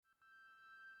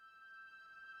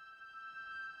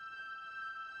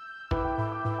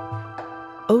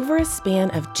Over a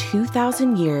span of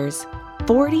 2,000 years,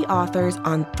 40 authors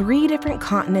on 3 different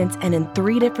continents and in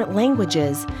 3 different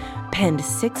languages penned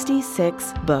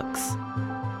 66 books,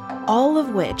 all of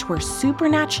which were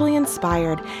supernaturally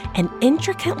inspired and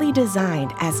intricately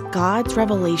designed as God's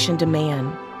revelation to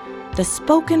man. The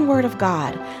spoken word of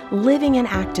God, living and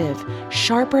active,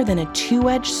 sharper than a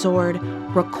 2-edged sword,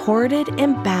 recorded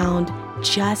and bound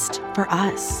just for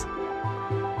us.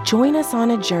 Join us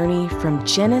on a journey from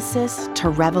Genesis to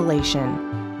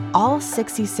Revelation, all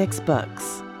 66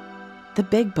 books, the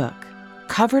big book,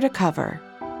 cover to cover.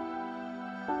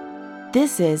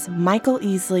 This is Michael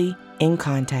Easley in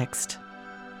Context.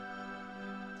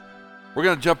 We're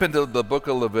going to jump into the book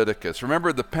of Leviticus.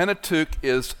 Remember, the Pentateuch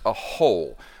is a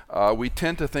whole. We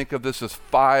tend to think of this as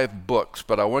 5 books,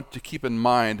 but I want you to keep in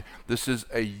mind this is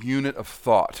a unit of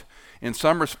thought. In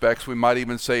some respects, we might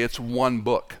even say it's one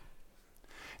book.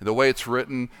 The way it's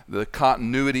written, the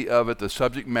continuity of it, the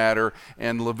subject matter,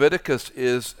 and Leviticus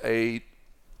is a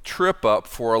trip up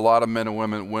for a lot of men and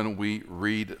women when we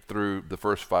read through the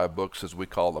first 5 books, as we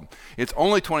call them. It's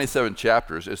only 27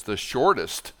 chapters. It's the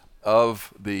shortest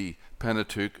of the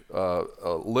Pentateuch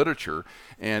literature,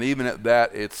 and even at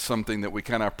that, it's something that we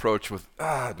kind of approach with,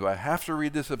 do I have to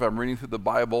read this if I'm reading through the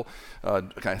Bible?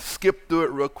 Can I skip through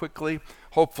it real quickly?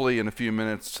 Hopefully in a few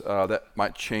minutes that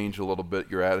might change a little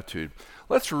bit your attitude.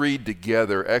 Let's read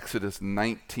together Exodus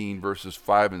 19 verses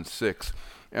 5 and 6.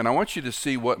 And I want you to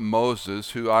see what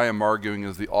Moses, who I am arguing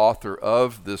is the author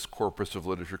of this corpus of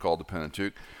literature called the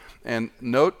Pentateuch, and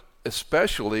note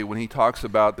especially when he talks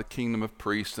about the kingdom of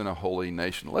priests and a holy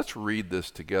nation. Let's read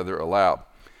this together aloud.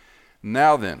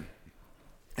 Now then,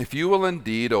 if you will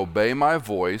indeed obey my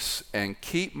voice and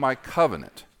keep my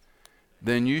covenant,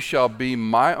 then you shall be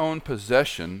my own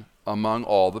possession among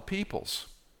all the peoples.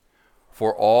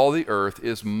 For all the earth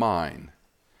is mine,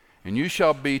 and you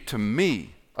shall be to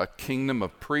me a kingdom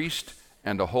of priests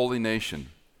and a holy nation.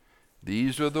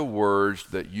 These are the words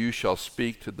that you shall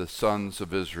speak to the sons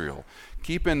of Israel.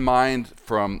 Keep in mind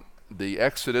from the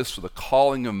Exodus, the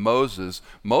calling of Moses,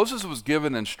 Moses was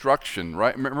given instruction,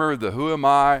 right? Remember the who am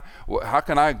I? How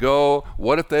can I go?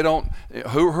 What if they don't?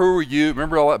 Who are you?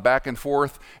 Remember all that back and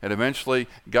forth? And eventually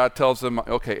God tells them,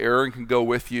 okay, Aaron can go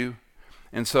with you.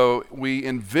 And so we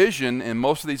envision in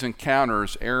most of these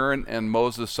encounters Aaron and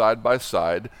Moses side by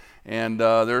side. And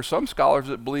there are some scholars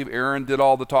that believe Aaron did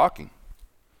all the talking.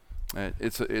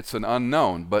 It's an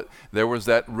unknown, but there was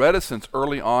that reticence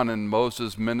early on in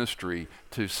Moses' ministry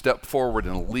to step forward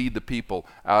and lead the people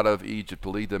out of Egypt, to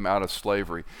lead them out of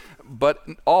slavery. But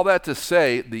all that to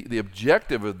say, the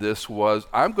objective of this was,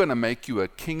 I'm going to make you a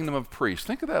kingdom of priests.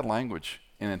 Think of that language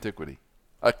in antiquity.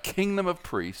 A kingdom of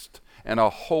priests and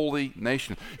a holy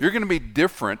nation. You're going to be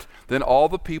different than all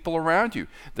the people around you.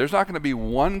 There's not going to be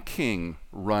one king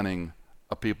running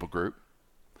a people group.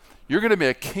 You're going to be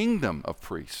a kingdom of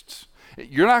priests.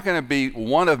 You're not going to be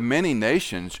one of many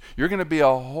nations. You're going to be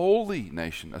a holy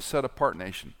nation, a set-apart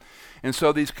nation. And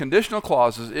so these conditional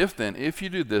clauses, if you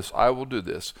do this, I will do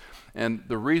this. And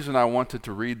the reason I wanted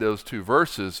to read those 2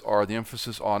 verses are the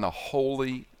emphasis on a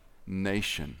holy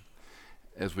nation.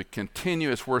 As we continue,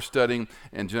 as we're studying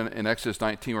in Exodus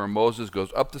 19, where Moses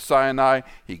goes up to Sinai,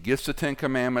 he gets the 10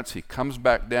 Commandments, he comes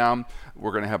back down.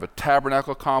 We're going to have a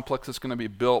tabernacle complex that's going to be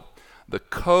built. The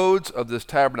codes of this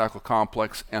tabernacle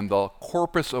complex and the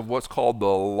corpus of what's called the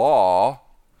law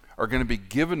are going to be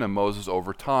given to Moses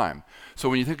over time. So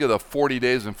when you think of the 40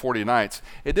 days and 40 nights,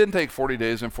 it didn't take 40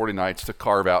 days and 40 nights to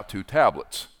carve out 2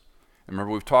 tablets. And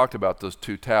remember, we've talked about those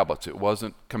 2 tablets. It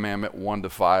wasn't commandment 1 to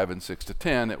 5 and 6 to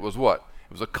 10. It was what?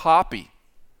 It was a copy,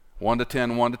 1 to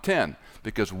 10, 1 to 10,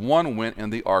 because one went in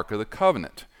the Ark of the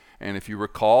Covenant. And if you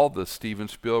recall the Steven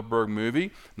Spielberg movie,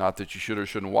 not that you should or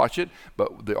shouldn't watch it,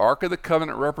 but the Ark of the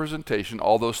Covenant representation,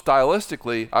 although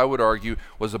stylistically, I would argue,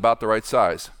 was about the right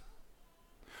size.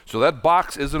 So that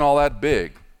box isn't all that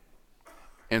big.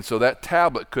 And so that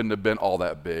tablet couldn't have been all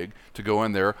that big to go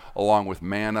in there, along with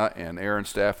manna and Aaron's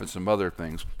staff and some other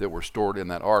things that were stored in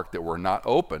that ark that were not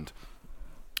opened.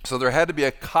 So there had to be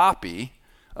a copy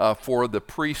for the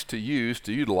priest to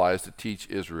utilize to teach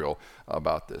Israel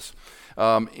about this.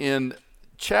 In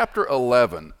chapter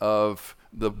 11 of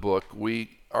the book, we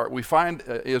find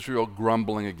Israel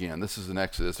grumbling again. This is in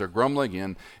Exodus. They're grumbling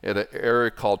again at an area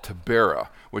called Taberah,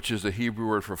 which is the Hebrew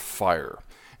word for fire.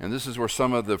 And this is where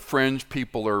some of the fringe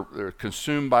people are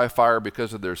consumed by fire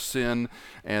because of their sin.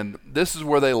 And this is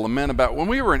where they lament about, when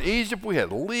we were in Egypt, we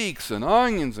had leeks and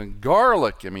onions and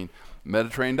garlic.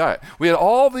 Mediterranean diet. We had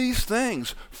all these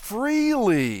things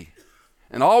freely.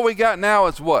 And all we got now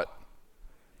is what?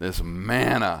 This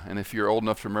manna. And if you're old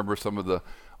enough to remember some of the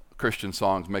Christian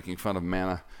songs making fun of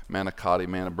manicotti,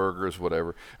 manna burgers,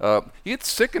 whatever. You get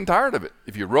sick and tired of it.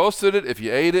 If you roasted it, if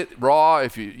you ate it raw,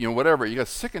 if you whatever, you got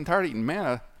sick and tired of eating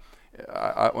manna.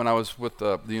 When I was with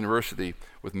the university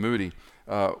with Moody,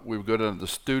 we would go to the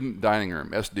student dining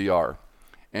room, SDR.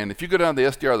 And if you go down to the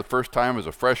SDR the first time as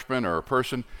a freshman or a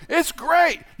person, it's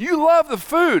great. You love the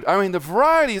food. I mean, the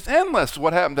variety is endless.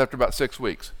 What happens after about 6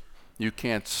 weeks? You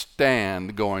can't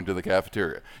stand going to the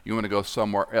cafeteria. You want to go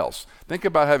somewhere else. Think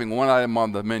about having one item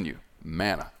on the menu,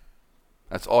 manna.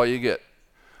 That's all you get.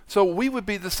 So we would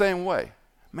be the same way.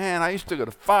 Man, I used to go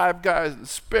to Five Guys and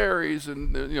Sperry's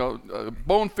and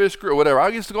Bonefish Grill, whatever. I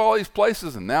used to go all these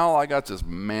places, and now all I got is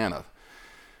manna.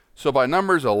 So by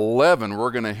Numbers 11,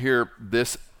 we're going to hear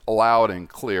this loud and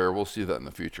clear. We'll see that in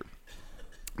the future.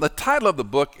 The title of the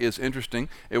book is interesting.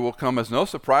 It will come as no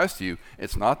surprise to you.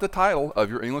 It's not the title of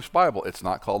your English Bible. It's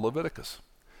not called Leviticus.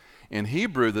 In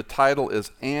Hebrew, the title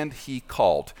is "And He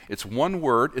Called." It's one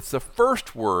word. It's the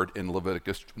first word in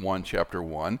Leviticus 1, chapter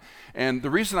 1. And the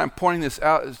reason I'm pointing this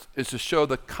out is to show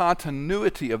the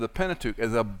continuity of the Pentateuch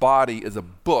as a body, as a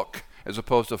book, as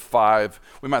opposed to 5,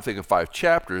 we might think of 5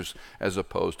 chapters as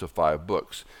opposed to 5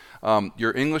 books.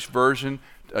 Your English version,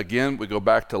 again, we go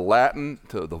back to Latin,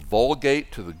 to the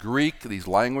Vulgate, to the Greek. These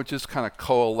languages kind of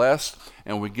coalesce,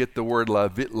 and we get the word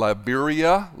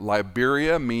Liberia,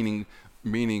 meaning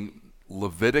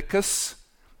Leviticus.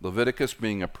 Leviticus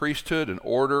being a priesthood, an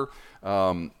order,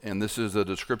 and this is a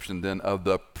description then of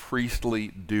the priestly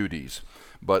duties.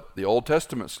 But the Old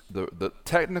Testament, the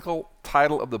technical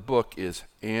title of the book is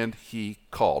 "And He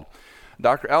Called."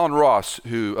 Dr. Alan Ross,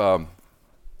 who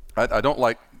I don't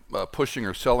like pushing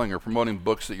or selling or promoting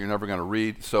books that you're never going to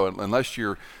read, so unless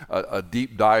you're a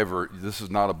deep diver, this is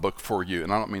not a book for you.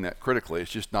 And I don't mean that critically,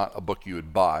 it's just not a book you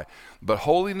would buy. But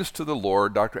Holiness to the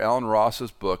Lord, Dr. Alan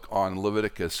Ross's book on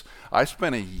Leviticus, I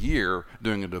spent a year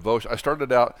doing a devotion. I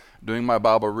started out doing my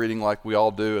Bible reading like we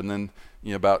all do, and then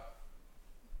about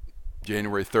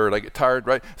January 3rd, I get tired,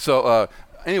 right? So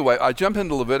anyway, I jump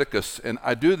into Leviticus, and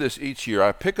I do this each year.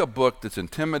 I pick a book that's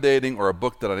intimidating, or a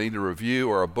book that I need to review,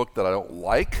 or a book that I don't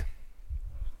like.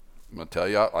 I'm going to tell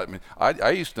you,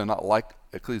 I used to not like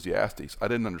Ecclesiastes. I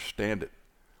didn't understand it.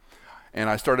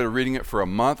 And I started reading it for a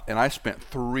month, and I spent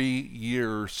 3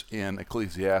 years in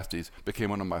Ecclesiastes. Became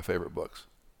one of my favorite books.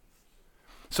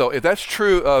 So if that's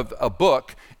true of a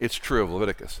book, it's true of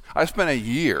Leviticus. I spent a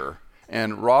year,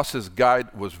 and Ross's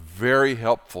guide was very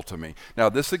helpful to me. Now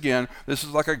this is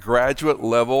like a graduate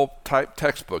level type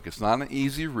textbook. It's not an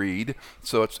easy read,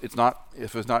 so it's not,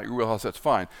 if it's not your wheelhouse, that's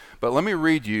fine. But let me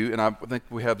read you, and I think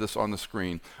we have this on the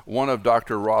screen, one of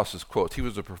Dr. Ross's quotes. He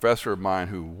was a professor of mine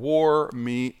who wore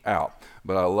me out,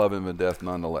 but I love him to death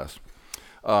nonetheless.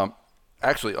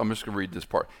 Actually, I'm just going to read this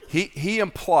part. He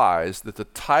implies that the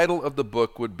title of the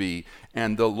book would be,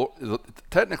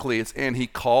 technically it's "And He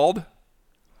Called."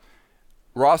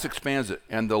 Ross expands it,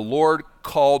 "And the Lord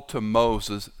called to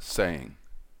Moses, saying."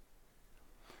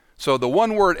 So the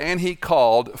one word "and he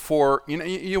called" for, when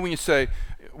you say,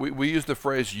 we use the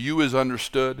phrase "you is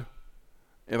understood."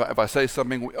 If I say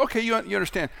something, okay, you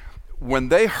understand. When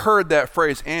they heard that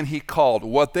phrase "and he called,"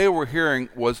 what they were hearing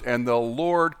was "and the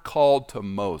Lord called to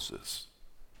Moses."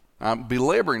 I'm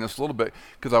belaboring this a little bit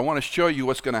because I want to show you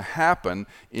what's going to happen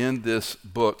in this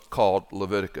book called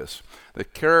Leviticus. The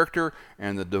character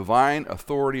and the divine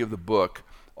authority of the book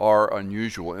are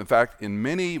unusual. In fact, in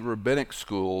many rabbinic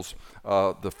schools,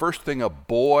 the first thing a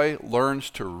boy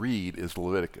learns to read is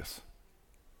Leviticus.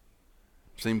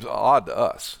 Seems odd to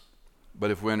us, but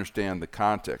if we understand the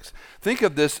context. Think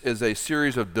of this as a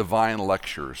series of divine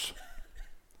lectures,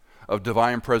 of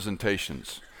divine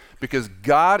presentations. Because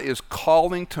God is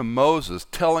calling to Moses,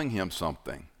 telling him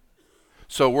something.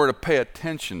 So we're to pay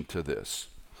attention to this.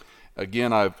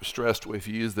 Again, I've stressed, if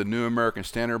you use the New American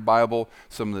Standard Bible,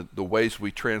 some of the ways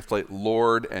we translate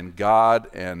Lord and God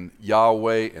and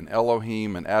Yahweh and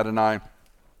Elohim and Adonai.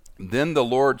 Then the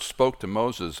Lord spoke to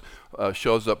Moses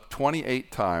shows up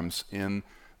 28 times in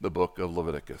the book of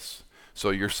Leviticus.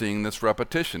 So you're seeing this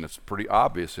repetition. It's pretty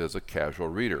obvious as a casual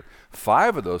reader.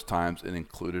 5 of those times it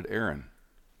included Aaron.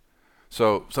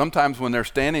 So sometimes when they're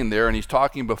standing there and he's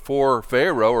talking before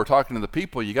Pharaoh or talking to the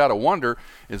people, you got to wonder,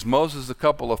 is Moses a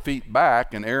couple of feet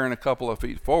back and Aaron a couple of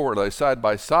feet forward? Are they side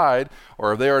by side,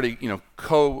 or have they already,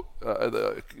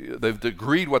 they've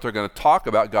agreed what they're going to talk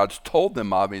about? God's told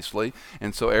them, obviously,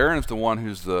 and so Aaron is the one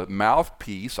who's the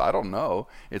mouthpiece. I don't know.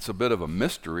 It's a bit of a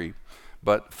mystery,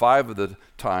 but 5 of the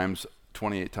times,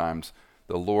 28 times,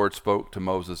 the Lord spoke to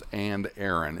Moses and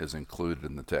Aaron is included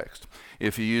in the text.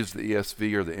 If you use the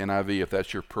ESV or the NIV, if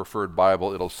that's your preferred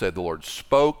Bible, it'll say the Lord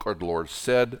spoke or the Lord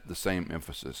said, the same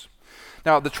emphasis.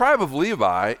 Now, the tribe of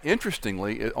Levi,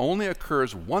 interestingly, it only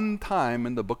occurs one time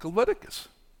in the book of Leviticus.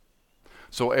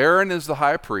 So Aaron is the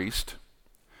high priest.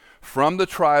 From the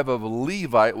tribe of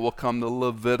Levi will come the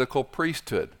Levitical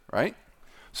priesthood, right?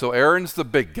 So Aaron's the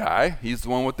big guy. He's the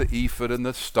one with the ephod and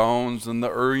the stones and the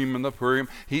Urim and the Purim.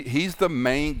 He's the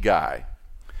main guy.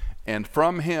 And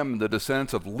from him, the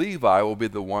descendants of Levi will be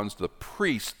the ones, the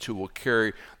priests, who will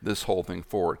carry this whole thing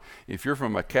forward. If you're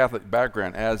from a Catholic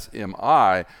background, as am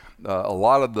I, a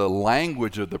lot of the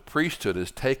language of the priesthood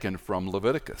is taken from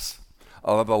Leviticus.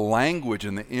 A lot of the language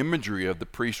and the imagery of the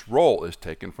priest's role is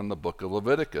taken from the book of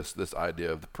Leviticus, this idea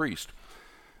of the priest.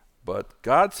 But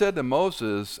God said to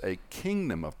Moses, a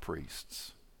kingdom of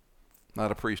priests,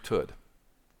 not a priesthood.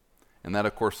 And that,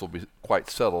 of course, will be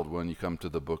quite settled when you come to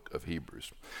the book of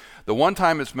Hebrews. The one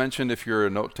time it's mentioned, if you're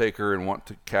a note taker and want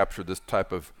to capture this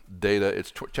type of data,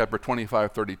 it's chapter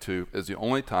 25:32 is the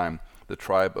only time the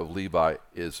tribe of Levi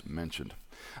is mentioned.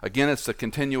 Again, it's the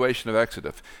continuation of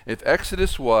Exodus. If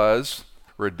Exodus was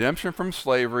redemption from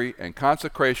slavery and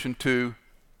consecration to,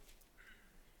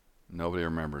 nobody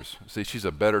remembers. See, she's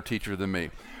a better teacher than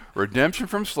me. Redemption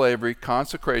from slavery,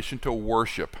 consecration to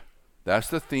worship. That's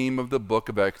the theme of the book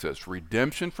of Exodus.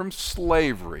 Redemption from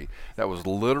slavery. That was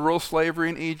literal slavery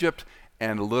in Egypt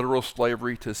and literal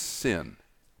slavery to sin.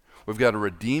 We've got to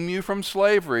redeem you from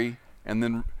slavery and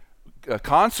then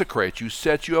consecrate you,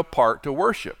 set you apart to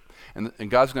worship. And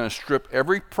God's going to strip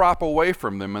every prop away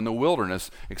from them in the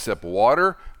wilderness except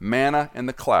water, manna, and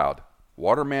the cloud.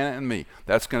 Water, manna, and me.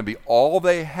 That's going to be all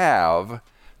they have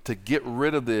to get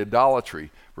rid of the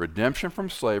idolatry. Redemption from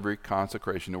slavery,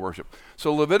 consecration to worship.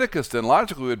 So Leviticus then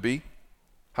logically would be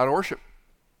how to worship.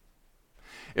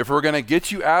 If we're going to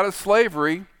get you out of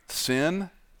slavery,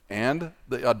 sin, and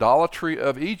the idolatry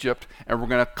of Egypt, and we're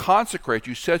going to consecrate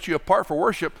you, set you apart for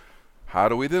worship, how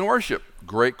do we then worship?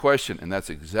 Great question, and that's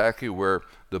exactly where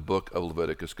the book of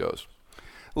Leviticus goes.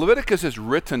 Leviticus is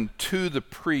written to the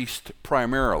priest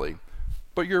primarily,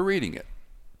 but you're reading it.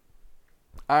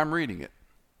 I'm reading it.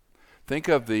 Think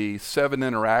of the 7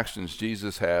 interactions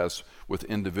Jesus has with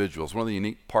individuals. One of the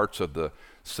unique parts of the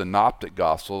synoptic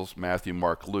gospels, Matthew,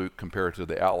 Mark, Luke, compared to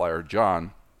the outlier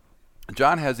John,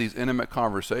 John has these intimate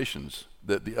conversations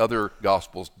that the other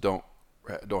gospels don't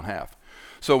have.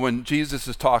 So when Jesus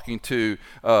is talking to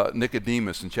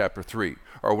Nicodemus in chapter 3,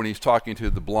 or when he's talking to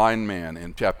the blind man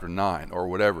in chapter 9, or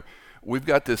whatever, we've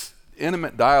got this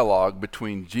intimate dialogue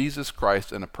between Jesus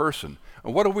Christ and a person.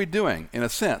 And what are we doing? In a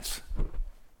sense,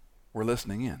 we're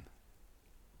listening in,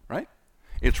 right?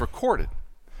 It's recorded.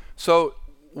 So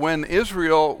when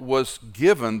Israel was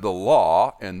given the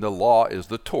law, and the law is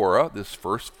the Torah, this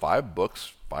first 5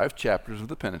 books, 5 chapters of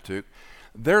the Pentateuch,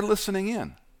 they're listening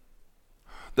in.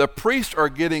 The priests are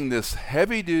getting this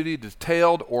heavy-duty,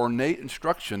 detailed, ornate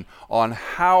instruction on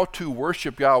how to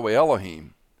worship Yahweh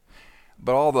Elohim,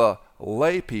 but all the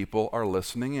lay people are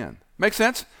listening in. Make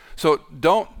sense? So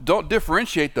don't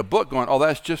differentiate the book going, oh,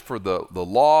 that's just for the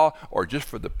law or just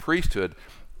for the priesthood.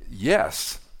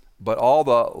 Yes, but all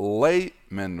the laymen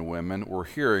and women were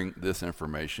hearing this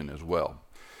information as well.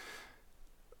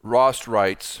 Ross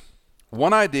writes,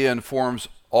 one idea informs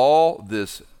all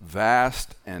this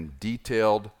vast and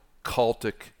detailed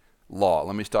cultic law.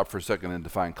 Let me stop for a second and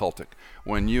define cultic.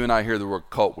 When you and I hear the word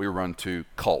cult, we run to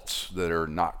cults that are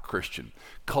not Christian.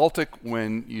 Cultic,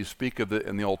 when you speak of it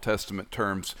in the Old Testament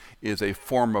terms, is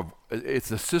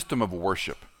it's a system of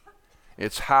worship.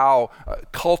 It's how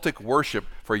cultic worship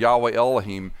for Yahweh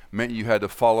Elohim meant you had to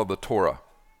follow the Torah.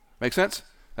 Make sense?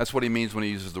 That's what he means when he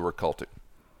uses the word cultic.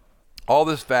 All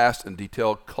this vast and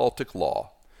detailed cultic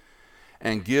law,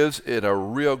 and gives it a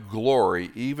real glory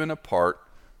even apart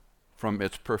from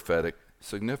its prophetic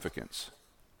significance.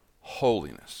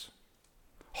 Holiness.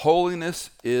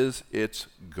 Holiness is its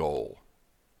goal.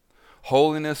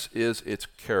 Holiness is its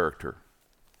character.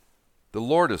 The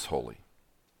Lord is holy.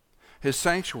 His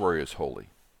sanctuary is holy.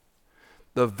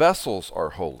 The vessels are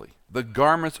holy. The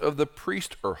garments of the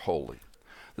priest are holy.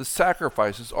 The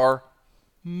sacrifices are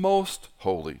most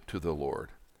holy to the Lord.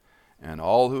 And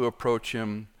all who approach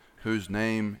him, whose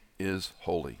name is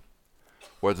holy,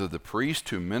 whether the priest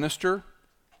who minister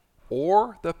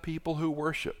or the people who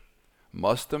worship,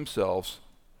 must themselves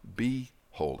be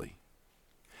holy.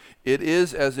 It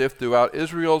is as if throughout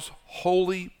Israel's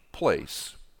holy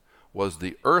place was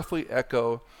the earthly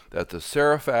echo that the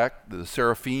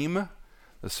seraphim,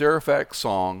 the seraphic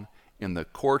song in the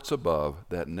courts above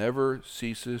that never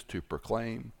ceases to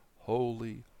proclaim,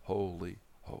 holy, holy,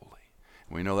 holy.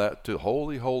 We know that too.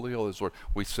 Holy, holy, holy is the Lord.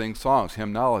 We sing songs,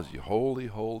 hymnology. Holy,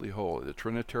 holy, holy. The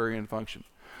Trinitarian function.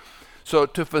 So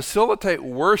to facilitate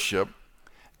worship,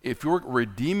 if you're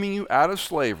redeeming you out of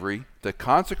slavery to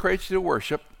consecrate you to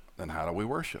worship, then how do we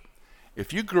worship?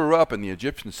 If you grew up in the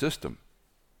Egyptian system,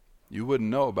 you wouldn't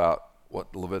know about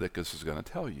what Leviticus is going to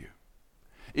tell you.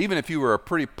 Even if you were a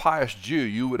pretty pious Jew,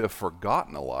 you would have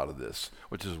forgotten a lot of this,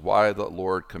 which is why the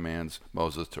Lord commands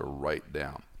Moses to write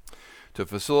down. To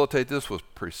facilitate this was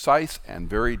precise and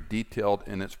very detailed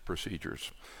in its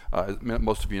procedures.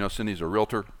 Most of you know Cindy's a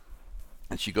realtor,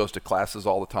 and she goes to classes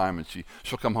all the time, and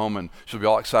she'll come home and she'll be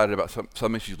all excited about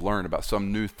something she's learned about some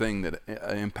new thing that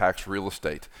impacts real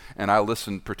estate. And I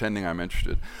listen, pretending I'm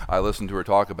interested. I listen to her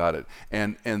talk about it,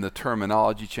 and the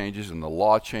terminology changes and the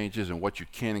law changes and what you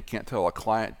can and can't tell a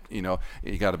client. You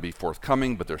got to be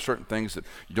forthcoming, but there are certain things that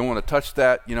you don't want to touch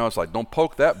that. It's like, don't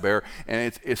poke that bear.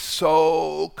 And it's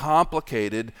so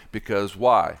complicated because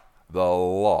why? The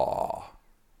law.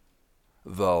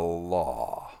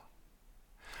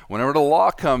 Whenever the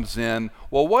law comes in,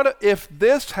 well, what if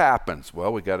this happens?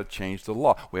 Well, we got to change the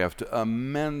law. We have to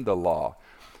amend the law.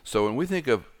 So when we think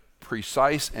of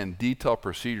precise and detailed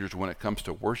procedures when it comes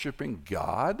to worshiping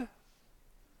God,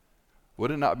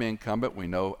 would it not be incumbent we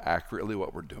know accurately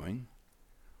what we're doing?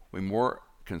 We're more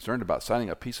concerned about signing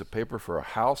a piece of paper for a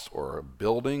house or a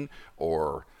building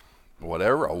or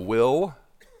whatever, a will,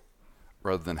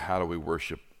 rather than how do we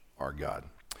worship our God.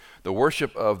 The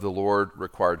worship of the Lord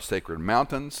required sacred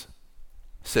mountains,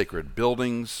 sacred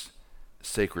buildings,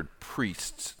 sacred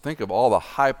priests. Think of all the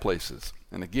high places.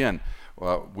 And again,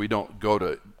 we don't go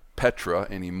to Petra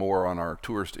anymore on our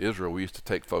tours to Israel. We used to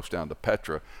take folks down to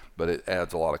Petra, but it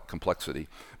adds a lot of complexity.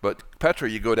 But Petra,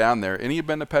 you go down there. Any of you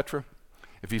been to Petra?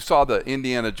 If you saw the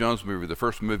Indiana Jones movie, the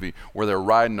first movie, where they're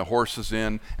riding the horses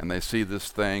in and they see this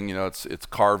thing, it's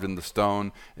carved in the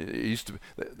stone.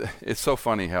 It's so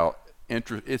funny how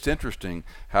it's interesting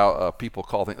how people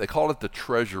call things. They call it the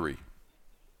treasury,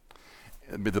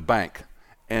 the bank.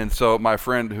 And so my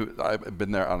friend, who I've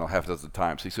been there, I don't know, half a dozen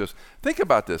times, he says, think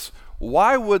about this.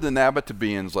 Why would the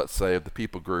Nabateans, let's say, of the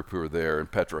people group who are there in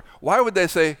Petra, why would they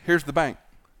say, here's the bank?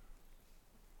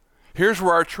 Here's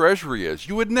where our treasury is.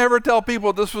 You would never tell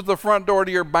people this was the front door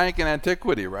to your bank in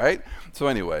antiquity, right? So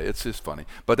anyway, it's just funny.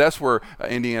 But that's where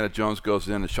Indiana Jones goes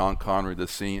in and Sean Connery, the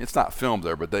scene. It's not filmed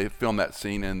there, but they filmed that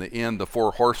scene. In the end, the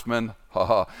four horsemen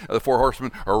are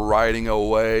riding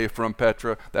away from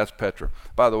Petra. That's Petra.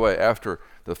 By the way, after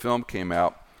the film came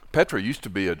out, Petra used to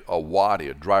be a wadi,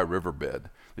 a dry riverbed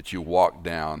that you walk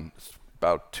down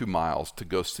about 2 miles to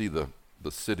go see the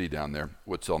city down there,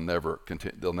 which they'll never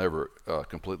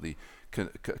completely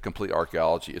complete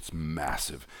archaeology. It's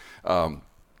massive.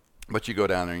 But you go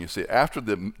down there and you see, after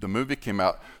the movie came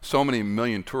out, so many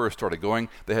million tourists started going,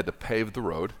 they had to pave the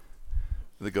road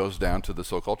that goes down to the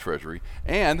so-called treasury.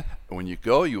 And when you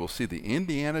go, you will see the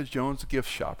Indiana Jones gift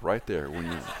shop right there. When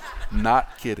you're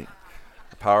not kidding.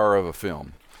 The power of a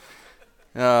film.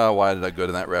 Why did I go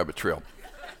to that rabbit trail?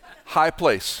 High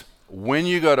place. When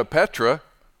you go to Petra,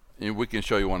 and we can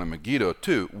show you one in Megiddo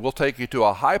too, we'll take you to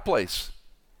a high place.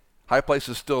 High place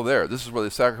is still there. This is where they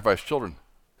sacrifice children.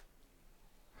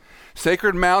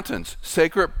 Sacred mountains,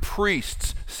 sacred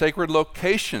priests, sacred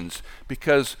locations,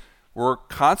 because we're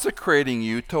consecrating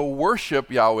you to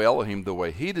worship Yahweh Elohim the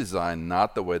way he designed,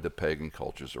 not the way the pagan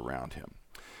cultures around him.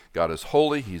 God is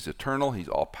holy, he's eternal, he's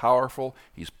all-powerful,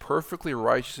 he's perfectly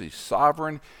righteous, he's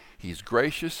sovereign, he's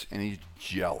gracious, and he's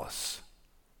jealous.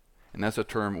 And that's a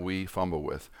term we fumble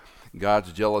with.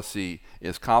 God's jealousy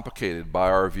is complicated by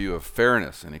our view of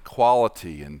fairness and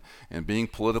equality and being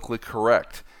politically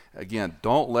correct. Again,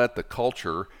 don't let the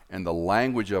culture and the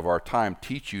language of our time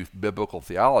teach you biblical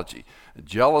theology.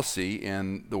 Jealousy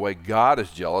in the way God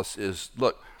is jealous is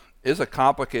a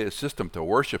complicated system to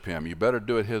worship him. You better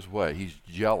do it his way. He's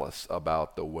jealous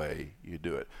about the way you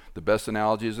do it. The best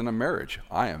analogy is in a marriage.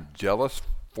 I am jealous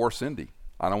for Cindy.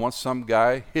 I don't want some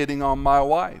guy hitting on my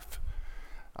wife.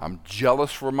 I'm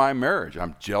jealous for my marriage.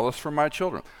 I'm jealous for my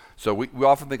children. So we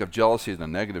often think of jealousy as a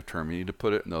negative term. You need to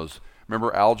put it in those.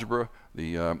 Remember algebra?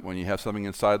 When you have something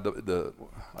inside the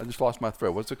I just lost my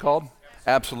thread. What's it called?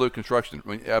 Absolute construction.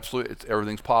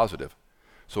 Everything's positive.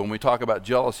 So when we talk about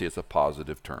jealousy, it's a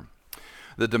positive term.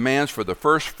 The demands for the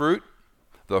first fruit,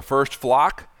 the first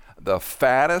flock, the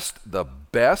fattest, the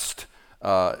best,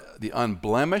 the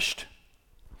unblemished.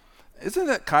 Isn't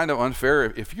that kind of unfair?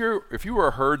 If you were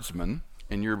a herdsman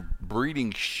and you're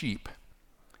breeding sheep,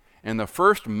 and the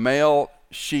first male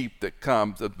sheep that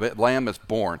comes, the lamb that's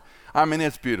born, I mean,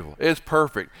 it's beautiful. It's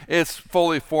perfect. It's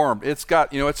fully formed. It's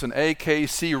got, it's an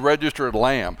AKC registered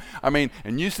lamb. I mean,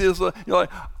 and you see this, you're like,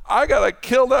 I got to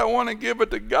kill that one and give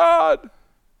it to God.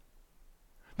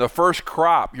 The first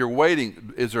crop, you're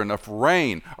waiting, is there enough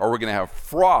rain? Are we going to have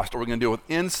frost? Are we going to deal with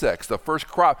insects? The first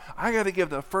crop, I got to give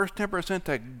the first 10%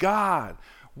 to God.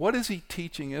 What is he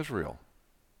teaching Israel?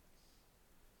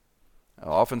 I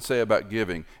often say about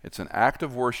giving, it's an act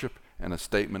of worship and a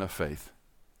statement of faith.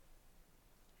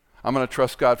 I'm going to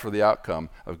trust God for the outcome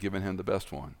of giving him the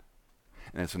best one.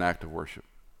 And it's an act of worship.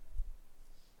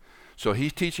 So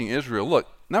he's teaching Israel, look,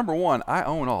 number one, I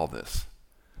own all this.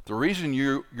 The reason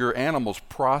your animals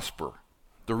prosper,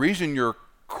 the reason your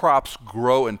crops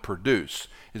grow and produce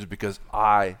is because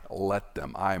I let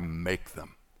them, I make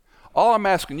them. All I'm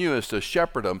asking you is to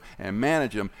shepherd them and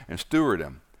manage them and steward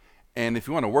them. And if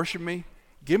you want to worship me,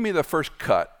 give me the first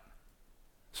cut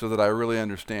so that I really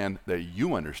understand that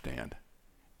you understand.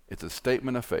 It's a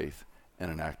statement of faith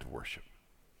and an act of worship.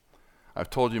 I've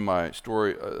told you my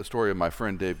story, a story of my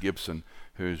friend Dave Gibson,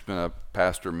 who's been a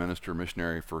pastor, minister,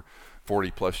 missionary for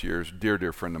 40 plus years,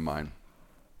 dear friend of mine,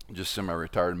 just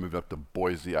semi-retired, moved up to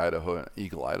Boise, Idaho,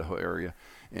 Eagle, Idaho area.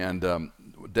 And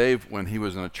Dave, when he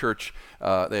was in a church,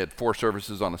 they had 4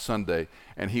 services on a Sunday,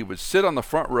 and he would sit on the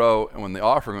front row, and when the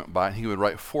offering went by, he would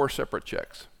write 4 separate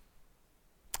checks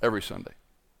every Sunday.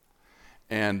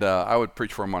 And I would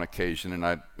preach for him on occasion,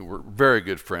 and we're very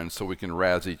good friends, so we can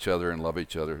razz each other and love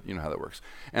each other. You know how that works.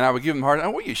 And I would give him a hard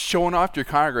time. What are you showing off to your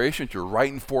congregation that you're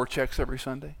writing 4 checks every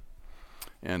Sunday?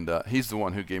 And he's the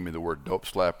one who gave me the word dope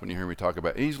slap. When you hear me talk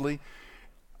about easily,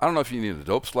 I don't know if you need a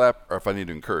dope slap or if I need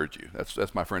to encourage you.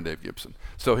 That's my friend Dave Gibson.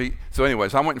 So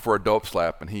anyways, I'm waiting for a dope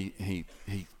slap, and he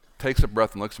takes a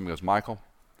breath and looks at me and goes, Michael,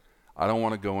 I don't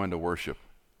want to go into worship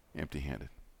empty-handed.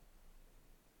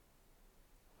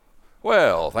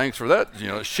 Well, thanks for that,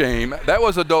 shame. That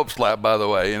was a dope slap, by the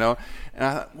way, And I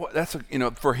thought, well, that's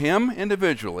for him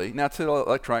individually. Now, to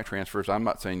electronic transfers, I'm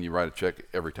not saying you write a check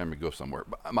every time you go somewhere.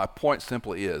 But my point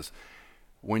simply is,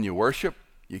 when you worship,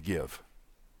 you give.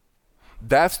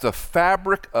 That's the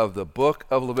fabric of the book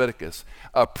of Leviticus.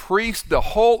 A priest, the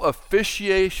whole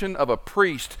officiation of a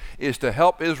priest is to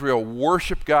help Israel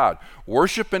worship God.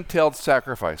 Worship entailed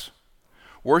sacrifice.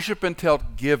 Worship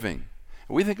entailed giving.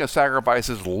 We think of sacrifice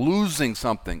as losing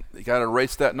something. You got to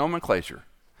erase that nomenclature.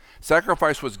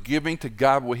 Sacrifice was giving to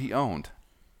God what he owned.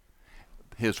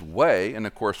 His way, and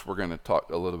of course we're going to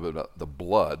talk a little bit about the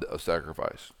blood of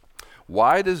sacrifice.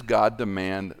 Why does God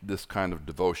demand this kind of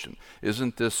devotion?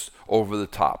 Isn't this over the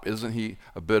top? Isn't he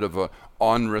a bit of an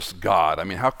onerous God? I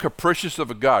mean, how capricious of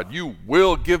a God. You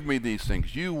will give me these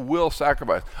things. You will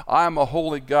sacrifice. I'm a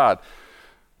holy God.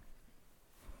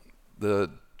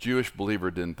 The Jewish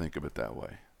believer didn't think of it that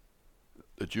way.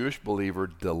 The Jewish believer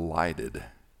delighted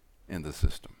in the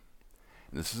system.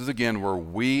 And this is again where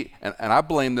and I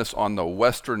blame this on the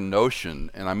Western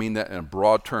notion, and I mean that in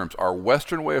broad terms. Our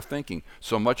Western way of thinking,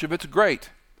 so much of it's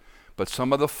great, but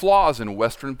some of the flaws in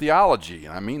Western theology,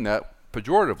 and I mean that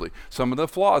pejoratively, some of the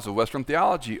flaws of Western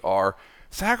theology are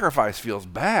sacrifice feels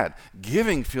bad,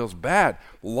 giving feels bad,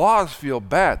 laws feel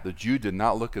bad. The Jew did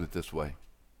not look at it this way.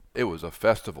 It was a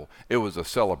festival. It was a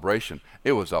celebration.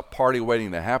 It was a party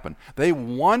waiting to happen. They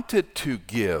wanted to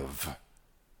give.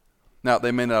 Now,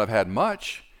 they may not have had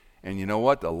much, and you know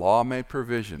what? The law made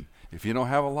provision. If you don't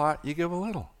have a lot, you give a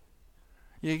little.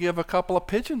 You give a couple of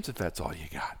pigeons if that's all you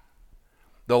got.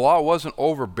 The law wasn't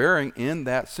overbearing in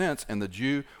that sense, and the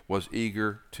Jew was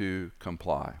eager to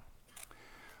comply.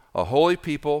 A holy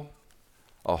people,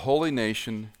 a holy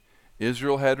nation,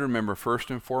 Israel had to remember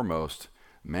first and foremost,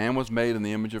 man was made in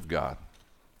the image of God.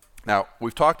 Now,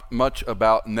 we've talked much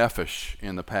about nephesh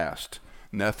in the past.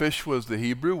 Nephesh was the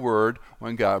Hebrew word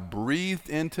when God breathed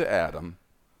into Adam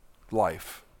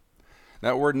life.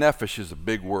 That word nephesh is a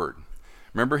big word.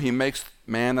 Remember, he makes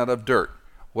man out of dirt.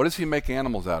 What does he make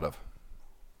animals out of?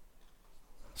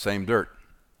 Same dirt.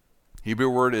 Hebrew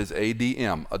word is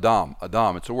Adam,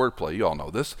 Adam. It's a word play. You all know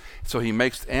this. So he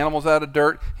makes animals out of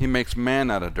dirt. He makes man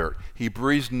out of dirt. He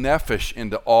breathes nephesh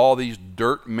into all these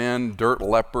dirt men, dirt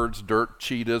leopards, dirt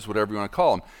cheetahs, whatever you want to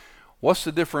call them. What's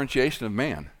the differentiation of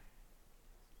man?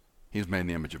 He's made in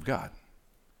the image of God.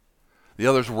 The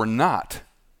others were not.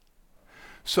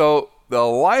 So the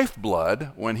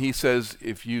lifeblood, when he says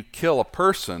if you kill a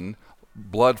person,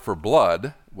 blood for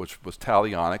blood, which was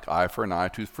talionic, eye for an eye,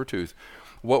 tooth for tooth,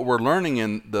 what we're learning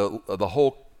in the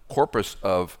whole corpus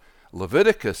of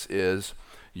Leviticus is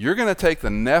you're going to take the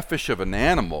nephesh of an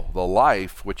animal, the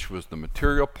life, which was the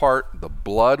material part, the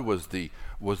blood was the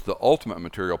ultimate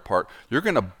material part. You're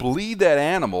going to bleed that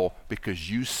animal because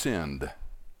you sinned.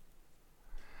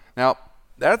 Now,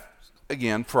 that,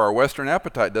 again, for our Western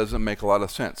appetite, doesn't make a lot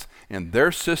of sense. In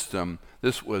their system,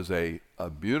 this was a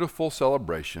beautiful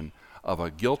celebration of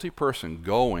a guilty person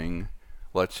going,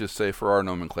 let's just say for our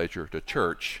nomenclature, to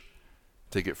church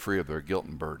to get free of their guilt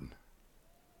and burden.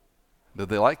 Did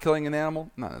they like killing an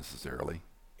animal? Not necessarily.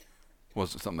 It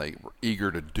wasn't something they were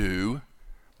eager to do,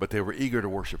 but they were eager to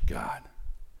worship God.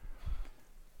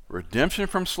 Redemption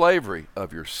from slavery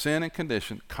of your sin and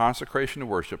condition, consecration to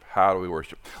worship. How do we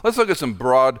worship? Let's look at some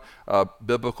broad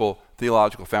biblical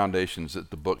theological foundations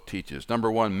that the book teaches.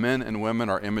 Number one, men and women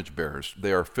are image bearers.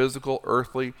 They are physical,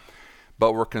 earthly,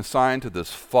 but we're consigned to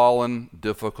this fallen,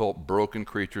 difficult, broken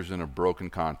creatures in a broken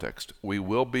context. We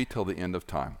will be till the end of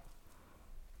time.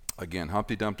 Again,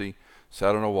 Humpty Dumpty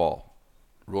sat on a wall.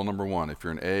 Rule number one, if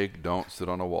you're an egg, don't sit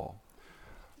on a wall.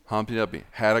 Humpty Dumpty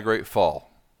had a great fall.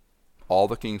 All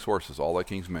the king's horses, all the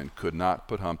king's men could not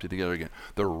put Humpty together again.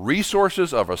 The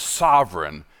resources of a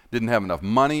sovereign didn't have enough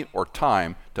money or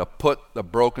time to put the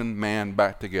broken man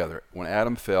back together. When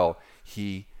Adam fell,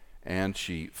 he and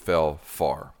she fell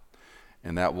far.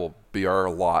 And that will be our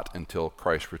lot until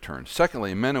Christ returns.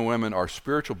 Secondly, men and women are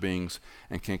spiritual beings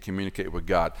and can communicate with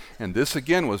God. And this,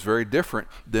 again, was very different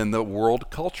than the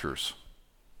world cultures.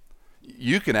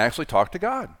 You can actually talk to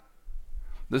God.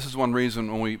 This is one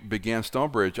reason when we began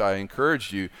Stonebridge, I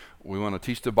encouraged you, we want to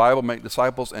teach the Bible, make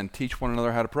disciples, and teach one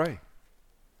another how to pray.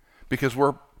 Because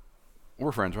we're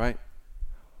friends, right?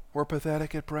 We're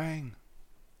pathetic at praying.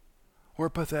 We're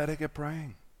pathetic at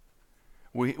praying.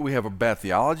 We have a bad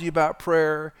theology about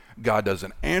prayer. God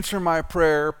doesn't answer my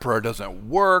prayer. Prayer doesn't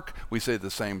work. We say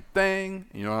the same thing.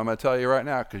 You know what I'm going to tell you right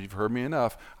now, because you've heard me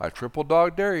enough. I triple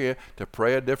dog dare you to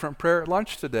pray a different prayer at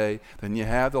lunch today than you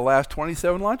have the last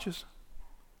 27 lunches.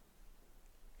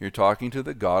 You're talking to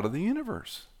the God of the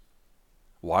universe.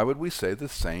 Why would we say the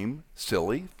same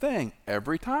silly thing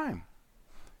every time?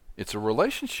 It's a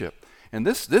relationship. And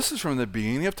this is from the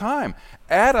beginning of time.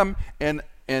 Adam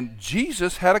and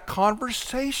Jesus had a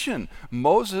conversation.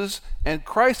 Moses and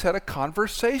Christ had a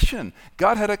conversation.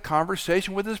 God had a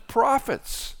conversation with his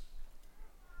prophets.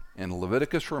 And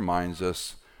Leviticus reminds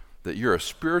us that you're a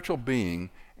spiritual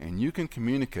being and you can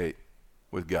communicate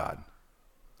with God.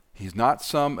 He's not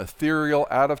some ethereal,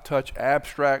 out-of-touch,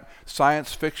 abstract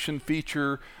science fiction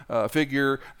figure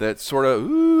that sort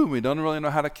of, we don't really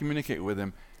know how to communicate with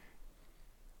him.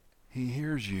 He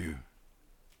hears you.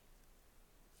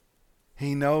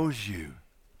 He knows you.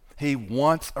 He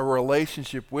wants a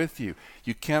relationship with you.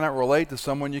 You cannot relate to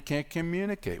someone you can't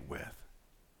communicate with.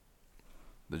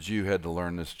 The Jew had to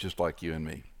learn this just like you and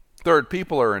me. Third,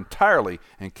 people are entirely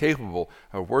incapable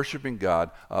of worshiping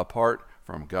God apart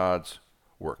from God's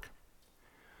work.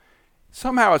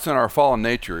 Somehow it's in our fallen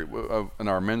nature. In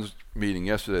our men's meeting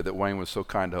yesterday that Wayne was so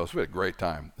kind to host, we had a great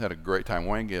time.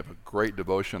 Wayne gave a great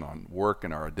devotion on work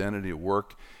and our identity of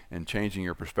work and changing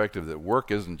your perspective that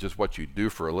work isn't just what you do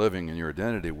for a living and your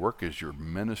identity. Work is your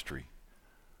ministry.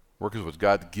 Work is what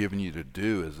God's given you to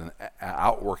do as an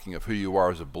outworking of who you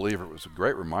are as a believer. It was a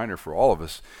great reminder for all of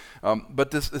us.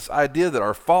 But this idea that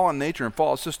our fallen nature and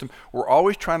fallen system, we're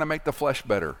always trying to make the flesh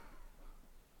better.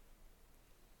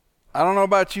 I don't know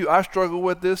about you. I struggle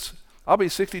with this. I'll be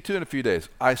 62 in a few days.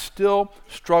 I still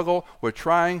struggle with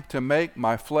trying to make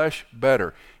my flesh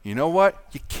better. You know what?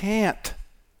 You can't.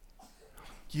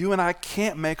 You and I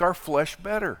can't make our flesh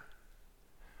better.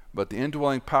 But the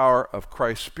indwelling power of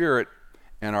Christ's Spirit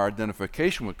and our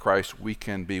identification with Christ, we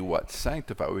can be what?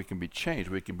 Sanctified. We can be changed.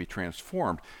 We can be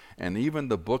transformed. And even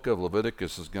the book of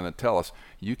Leviticus is going to tell us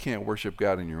you can't worship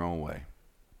God in your own way.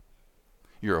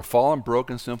 You're a fallen,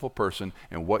 broken, sinful person,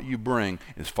 and what you bring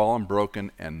is fallen,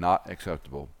 broken, and not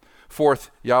acceptable.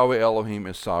 Fourth, Yahweh Elohim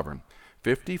is sovereign.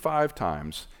 55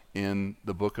 times in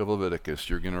the book of Leviticus,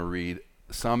 you're going to read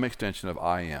some extension of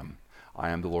I am.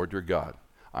 I am the Lord your God.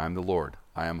 I am the Lord.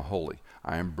 I am holy.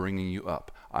 I am bringing you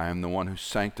up. I am the one who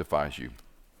sanctifies you.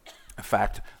 In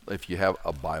fact, if you have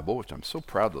a Bible, which I'm so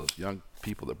proud of those young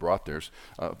people that brought theirs,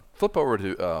 flip over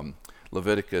to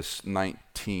Leviticus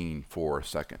 19 for a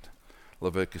second.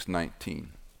 Leviticus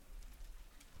 19.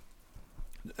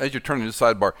 As you're turning to the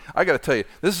sidebar, I got to tell you,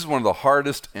 this is one of the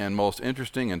hardest and most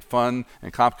interesting and fun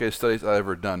and complicated studies I've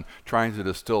ever done, trying to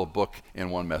distill a book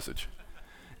in one message.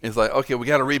 It's like, okay, we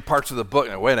got to read parts of the book.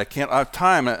 And wait, I can't. I have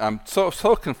time. I'm so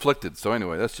conflicted. So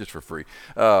anyway, that's just for free.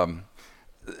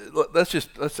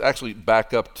 Let's actually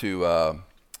back up to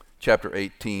chapter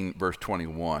 18, verse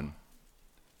 21.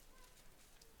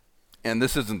 And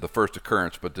this isn't the first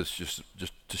occurrence, but this just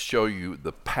to show you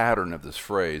the pattern of this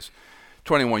phrase.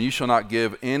 21, you shall not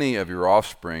give any of your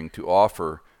offspring to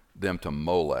offer them to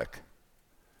Molech.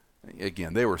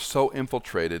 Again, they were so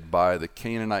infiltrated by the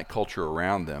Canaanite culture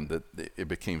around them that it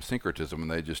became syncretism,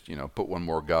 and they just, put one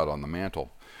more god on the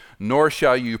mantle. nor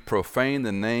shall you profane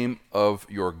the name of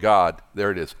your God.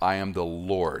 There it is. I am the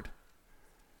Lord.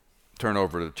 Turn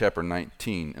over to chapter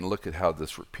 19 and look at how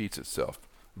this repeats itself.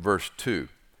 Verse 2,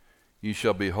 you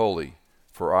shall be holy,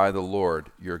 for I, the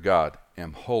Lord, your God,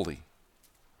 am holy.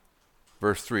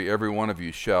 Verse 3, every one of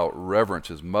you shall reverence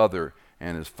his mother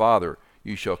and his father.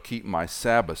 You shall keep my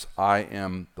Sabbaths. I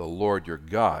am the Lord your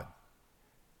God.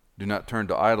 Do not turn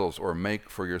to idols or make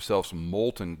for yourselves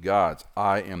molten gods.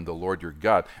 I am the Lord your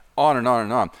God. On and on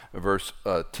and on. Verse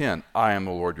 10, I am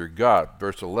the Lord your God.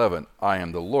 Verse 11, I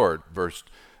am the Lord. Verse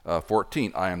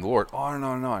 14, I am the Lord. On and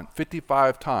on and on.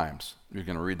 55 times you're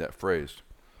going to read that phrase.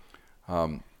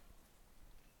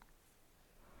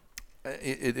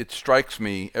 It strikes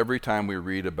me every time we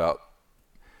read about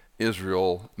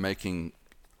Israel making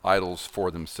idols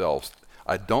for themselves.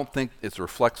 I don't think it's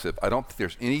reflexive. I don't think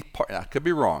there's any part, I could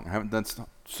be wrong, I haven't done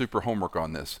super homework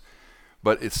on this,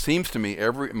 but it seems to me,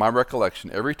 my recollection,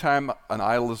 every time an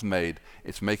idol is made,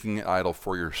 it's making an idol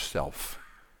for yourself.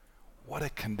 What a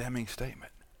condemning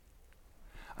statement.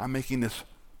 I'm making this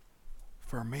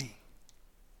for me.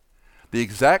 The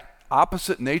exact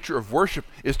opposite nature of worship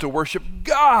is to worship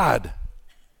God.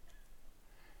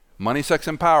 Money, sex,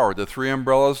 and power, the three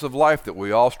umbrellas of life that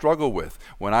we all struggle with.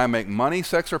 When I make money,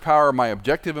 sex, or power my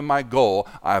objective and my goal,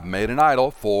 I've made an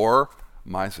idol for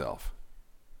myself.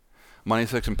 Money,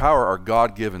 sex, and power are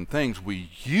God-given things we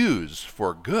use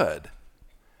for good.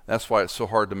 That's why it's so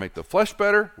hard to make the flesh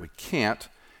better. We can't.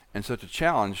 And such a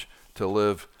challenge to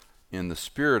live in the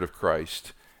Spirit of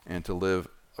Christ and to live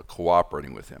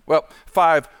cooperating with Him. Well,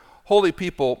 5, holy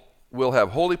people will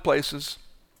have holy places,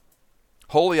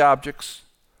 holy objects,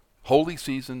 holy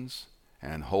seasons,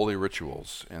 and holy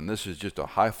rituals. And this is just a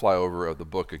high flyover of the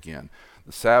book again.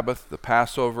 The Sabbath, the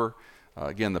Passover.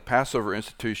 Again, the Passover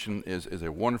institution is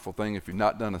a wonderful thing. If you've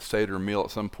not done a Seder meal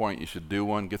at some point, you should do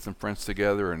one. Get some friends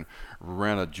together and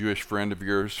rent a Jewish friend of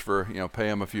yours for, pay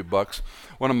them a few bucks.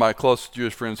 One of my close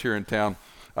Jewish friends here in town,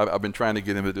 I've been trying to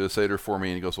get him to do a Seder for me,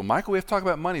 and he goes, well, Michael, we have to talk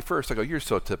about money first. I go, you're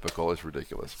so typical. It's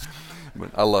ridiculous.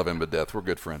 But I love him to death. We're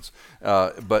good friends.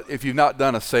 But if you've not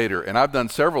done a Seder, and I've done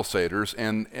several Seders,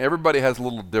 and everybody has a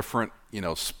little different,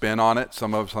 spin on it.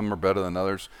 Some are better than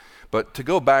others. But to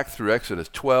go back through Exodus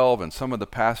 12 and some of the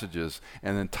passages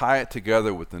and then tie it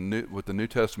together with the New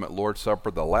Testament Lord's Supper,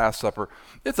 the Last Supper,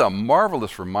 it's a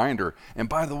marvelous reminder. And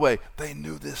by the way, they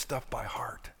knew this stuff by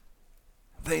heart.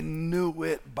 They knew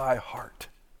it by heart.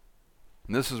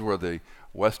 And this is where the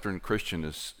Western Christian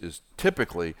is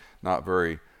typically not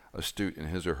very astute in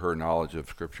his or her knowledge of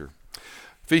Scripture.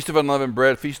 Feast of Unleavened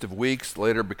Bread, Feast of Weeks,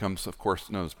 later becomes, of course,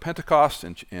 known as Pentecost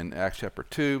in Acts chapter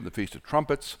 2, the Feast of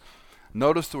Trumpets.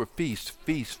 Notice there were feast.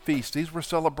 These were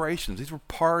celebrations. These were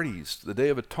parties. The Day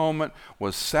of Atonement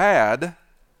was sad,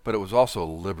 but it was also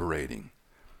liberating.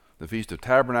 The Feast of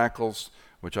Tabernacles,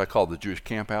 which I call the Jewish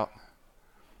camp out.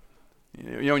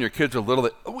 When your kids are little,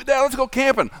 Dad, let's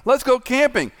go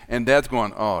camping. And Dad's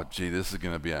going, oh, gee, this is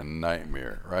going to be a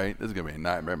nightmare, right? This is going to be a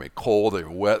nightmare. It's going to be cold, there's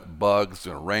wet, bugs, it's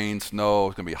going to rain, snow,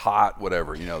 it's going to be hot,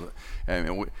 whatever,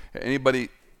 And anybody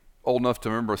old enough to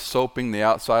remember soaping the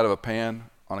outside of a pan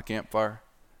on a campfire?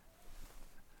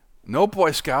 No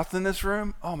Boy Scouts in this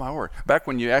room? Oh, my word. Back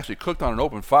when you actually cooked on an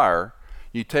open fire,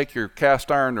 you take your cast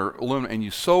iron or aluminum and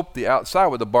you soap the outside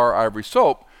with a bar ivory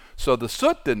soap, so the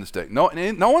soot didn't stick. No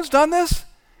one's done this?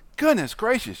 Goodness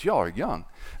gracious, y'all are young.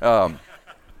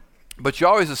 But you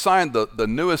always assigned the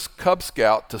newest Cub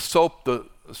Scout to soap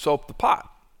the pot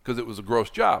because it was a gross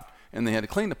job, and they had to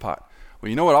clean the pot. Well,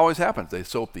 you know what always happens? They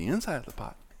soap the inside of the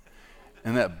pot.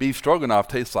 And that beef stroganoff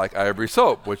tastes like ivory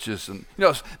soap, which is,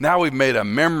 now we've made a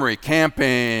memory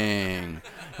camping,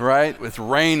 right? With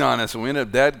rain on us, and we ended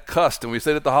up Dad cussed, and we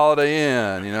stayed at the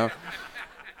Holiday Inn,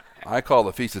 I call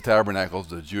the Feast of Tabernacles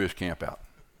the Jewish campout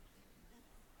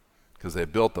because they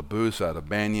built the booths out of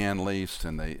banyan leaves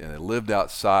and they lived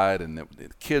outside, and the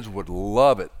kids would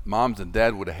love it. Moms and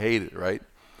Dad would hate it, right?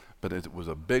 But it was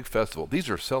a big festival. These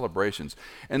are celebrations.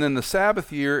 And then the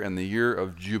Sabbath year and the year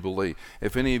of Jubilee.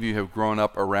 If any of you have grown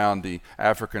up around the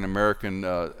African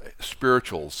American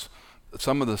spirituals,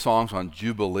 some of the songs on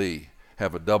Jubilee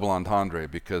have a double entendre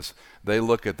because they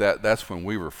look at that's when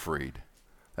we were freed.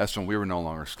 That's when we were no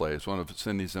longer slaves. One of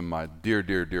Cindy's and my dear,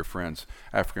 dear, dear friends,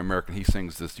 African American, he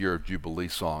sings this Year of Jubilee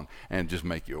song and just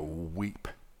make you weep.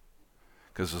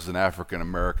 Because as an African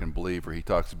American believer, he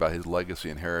talks about his legacy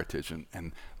and heritage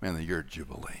and man, the Year of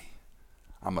Jubilee.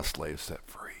 I'm a slave set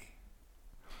free.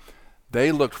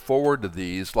 They looked forward to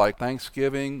these like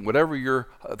Thanksgiving, whatever your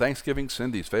Thanksgiving,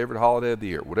 Cindy's favorite holiday of the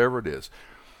year, whatever it is.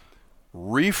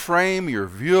 Reframe your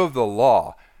view of the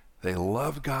law. They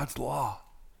loved God's law.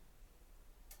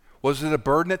 Was it a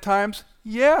burden at times?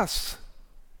 Yes.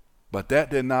 But that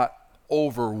did not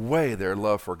overweigh their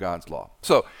love for God's law.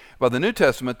 So, by the New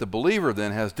Testament, the believer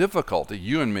then has difficulty,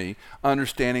 you and me,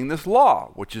 understanding this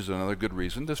law, which is another good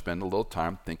reason to spend a little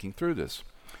time thinking through this.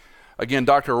 Again,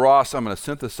 Dr. Ross, I'm going to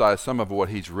synthesize some of what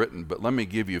he's written, but let me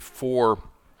give you 4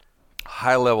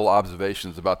 high-level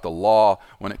observations about the law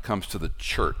when it comes to the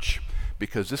church,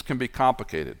 because this can be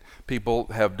complicated. People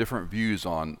have different views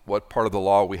on what part of the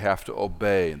law we have to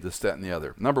obey, and this, that, and the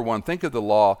other. Number 1, think of the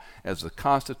law as the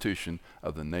constitution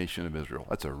of the nation of Israel.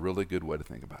 That's a really good way to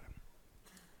think about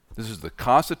it. This is the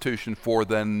constitution for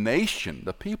the nation,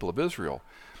 the people of Israel.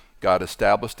 God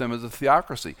established them as a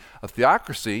theocracy. A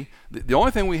theocracy, the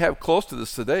only thing we have close to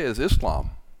this today is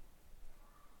Islam.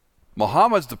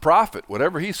 Muhammad's the prophet.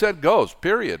 Whatever he said goes,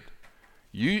 period.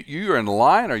 You're in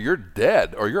line, or you're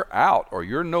dead, or you're out, or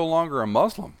you're no longer a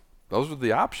Muslim. Those are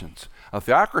the options. A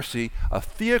theocracy, a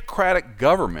theocratic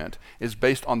government, is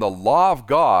based on the law of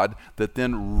God that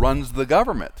then runs the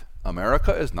government.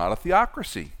 America is not a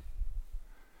theocracy.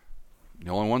 The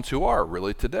only ones who are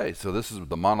really today. So this is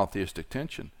the monotheistic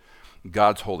tension.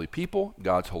 God's holy people,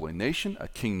 God's holy nation, a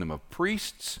kingdom of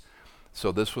priests.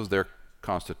 So this was their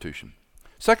constitution.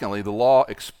 Secondly, the law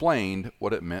explained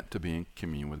what it meant to be in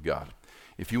communion with God.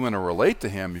 If you want to relate to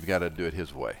him, you've got to do it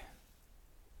his way.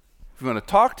 If you want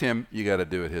to talk to him, you got to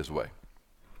do it his way.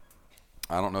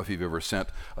 I don't know if you've ever sent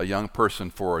a young person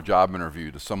for a job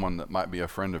interview to someone that might be a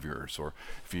friend of yours, or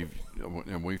if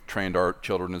we've trained our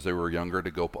children as they were younger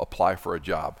to go apply for a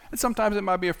job. And sometimes it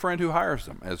might be a friend who hires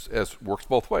them, as works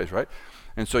both ways, right?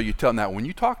 And so you tell them that when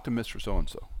you talk to Mr.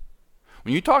 So-and-so,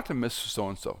 when you talk to Mrs.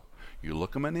 So-and-so, you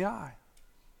look them in the eye.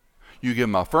 You give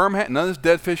them a firm hand, none of this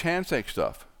dead fish handshake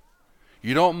stuff.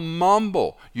 You don't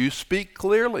mumble. You speak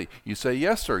clearly. You say,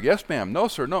 yes, sir, yes, ma'am, no,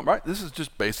 sir, no, right? This is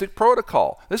just basic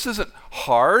protocol. This isn't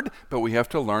hard, but we have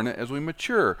to learn it as we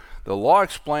mature. The law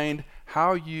explained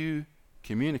how you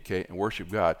communicate and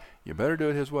worship God. You better do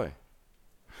it his way.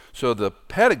 So the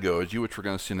pedagogy, which we're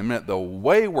going to see in a minute, the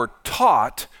way we're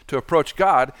taught to approach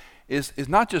God is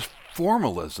not just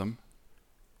formalism,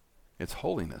 it's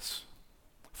holiness.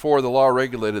 For the law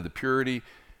regulated the purity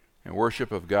and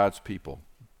worship of God's people.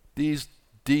 These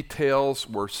details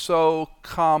were so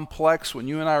complex when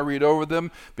you and I read over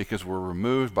them because we're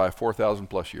removed by 4,000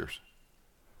 plus years.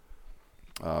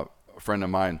 A friend of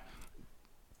mine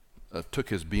took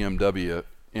his BMW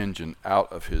engine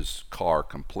out of his car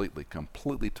completely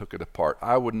took it apart.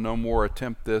 I would no more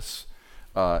attempt this,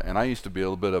 and I used to be a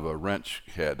little bit of a wrench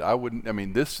head.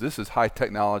 This is high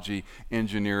technology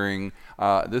engineering.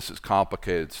 This is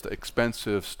complicated,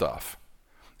 expensive stuff.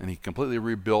 And he completely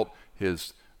rebuilt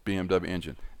his BMW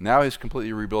engine. Now he's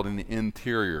completely rebuilding the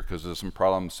interior because there's some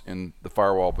problems in the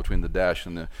firewall between the dash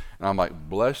and I'm like,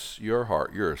 bless your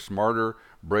heart. You're a smarter,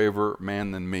 braver man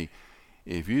than me.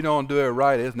 If you don't do it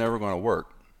right, it's never going to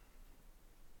work.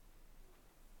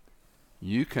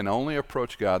 You can only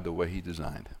approach God the way he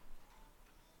designed.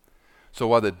 So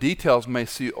while the details may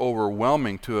seem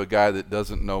overwhelming to a guy that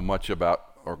doesn't know much about,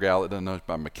 or gal that doesn't know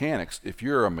about mechanics, if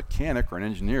you're a mechanic or an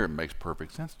engineer, it makes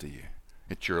perfect sense to you.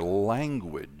 It's your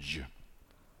language.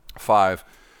 5,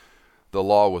 the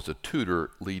law was a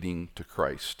tutor leading to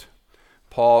Christ.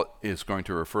 Paul is going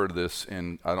to refer to this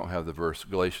in, I don't have the verse,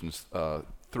 Galatians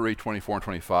 3, 24 and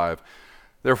 25.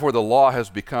 Therefore, the law has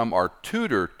become our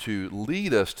tutor to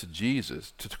lead us to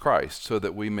Jesus, to Christ, so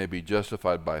that we may be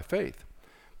justified by faith.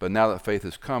 But now that faith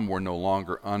has come, we're no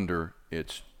longer under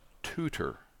its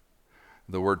tutor.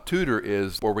 The word tutor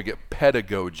is where we get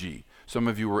pedagogy. Some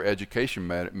of you were education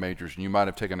majors, and you might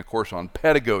have taken a course on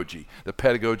pedagogy, the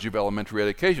pedagogy of elementary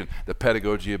education, the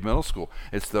pedagogy of middle school.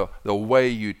 It's the way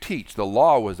you teach. The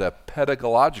law was that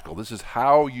pedagogical. This is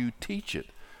how you teach it.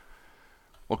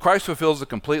 Well, Christ fulfills it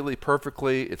completely,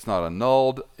 perfectly. It's not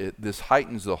annulled. This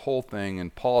heightens the whole thing,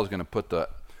 and Paul is going to put the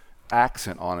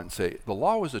accent on it and say, the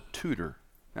law was a tutor.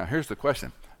 Now, here's the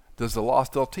question. Does the law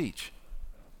still teach?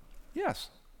 Yes.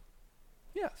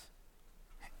 Yes.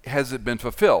 Has it been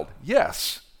fulfilled?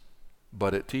 Yes.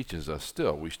 But it teaches us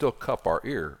still. We still cup our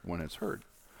ear when it's heard.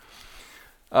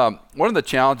 One of the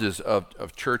challenges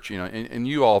of church, and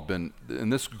you all have been, in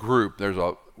this group,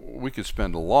 we could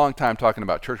spend a long time talking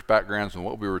about church backgrounds and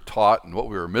what we were taught and what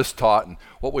we were mistaught and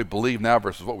what we believe now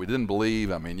versus what we didn't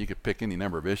believe. I mean, you could pick any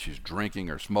number of issues, drinking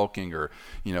or smoking or,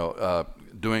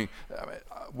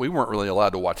 we weren't really allowed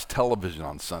to watch television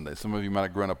on Sunday. Some of you might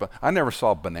have grown up. I never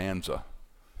saw Bonanza.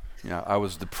 I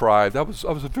was deprived. I was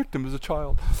a victim as a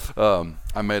child.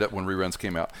 I made up when reruns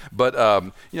came out.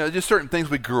 But, just certain things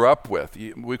we grew up with.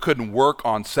 We couldn't work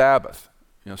on Sabbath.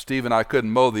 Steve and I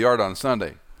couldn't mow the yard on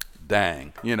Sunday.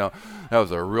 dang, that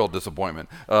was a real disappointment.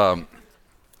 I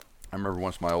remember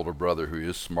once my older brother, who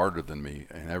is smarter than me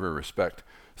in every respect,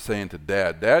 saying to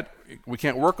Dad, we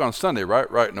can't work on Sunday, right?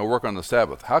 Right, no work on the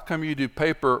Sabbath. How come you do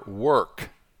paper work?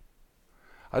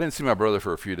 I didn't see my brother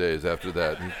for a few days after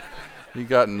that. He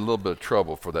got in a little bit of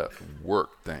trouble for that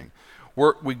work thing.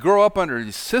 We grow up under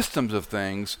these systems of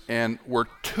things, and we're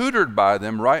tutored by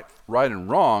them, right and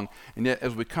wrong, and yet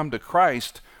as we come to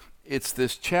Christ, it's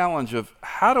this challenge of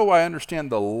how do I understand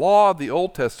the law of the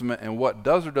Old Testament and what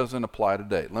does or doesn't apply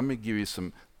today? Let me give you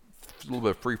a little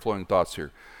bit of free-flowing thoughts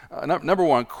here. Number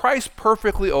one, Christ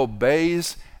perfectly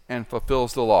obeys and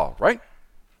fulfills the law, right?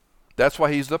 That's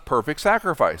why he's the perfect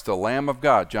sacrifice, the Lamb of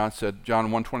God. John said, John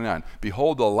 1:29,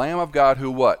 behold the Lamb of God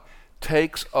who what?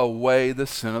 Takes away the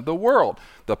sin of the world.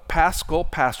 The Paschal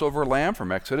Passover lamb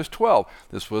from Exodus 12.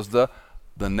 This was the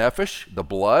nephesh, the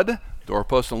blood,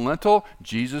 doorpost and lintel.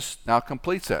 Jesus now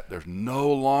completes that. There's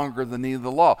no longer the need of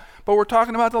the law. But we're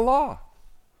talking about the law.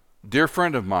 Dear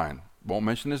friend of mine, won't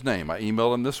mention his name. I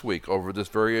emailed him this week over this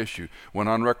very issue. Went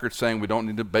on record saying we don't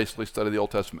need to basically study the Old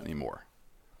Testament anymore.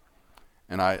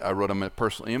 And I wrote him a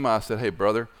personal email. I said, hey,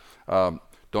 brother, don't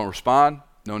respond.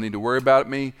 No need to worry about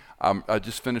me. I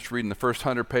just finished reading the first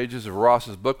 100 pages of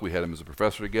Ross's book. We had him as a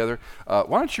professor together.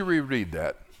 Why don't you reread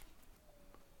that?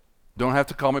 Don't have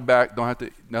to call me back. Don't have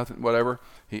to, nothing, whatever.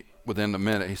 Within a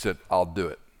minute, he said, I'll do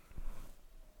it.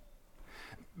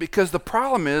 Because the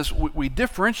problem is we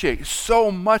differentiate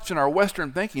so much in our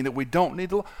Western thinking that we don't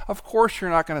need to. Of course you're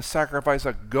not going to sacrifice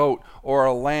a goat or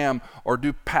a lamb or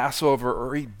do Passover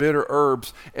or eat bitter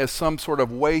herbs as some sort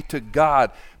of way to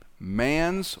God.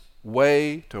 Man's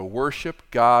way to worship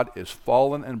God is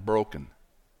fallen and broken.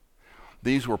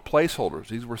 These were placeholders.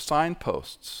 These were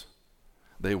signposts.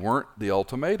 They weren't the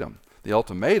ultimatum. The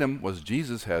ultimatum was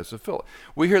Jesus has to fill it.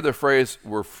 We hear the phrase,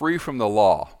 we're free from the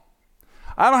law.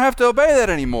 I don't have to obey that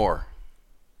anymore.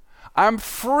 I'm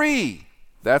free.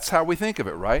 That's how we think of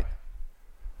it, right?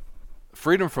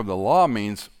 Freedom from the law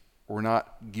means we're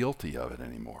not guilty of it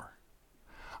anymore.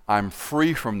 I'm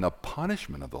free from the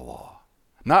punishment of the law.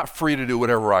 Not free to do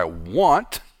whatever I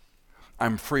want.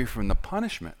 I'm free from the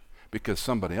punishment because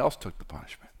somebody else took the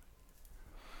punishment.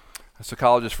 A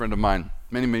psychologist friend of mine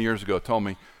many, many years ago told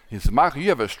me, he said, Michael, you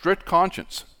have a strict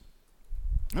conscience.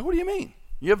 Now, what do you mean?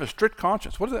 You have a strict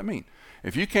conscience. What does that mean?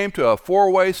 If you came to a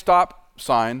 4-way stop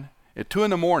sign at 2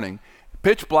 a.m,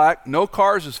 pitch black, no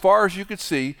cars as far as you could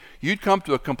see, you'd come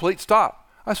to a complete stop.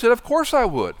 I said, of course I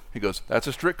would. He goes, that's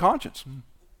a strict conscience.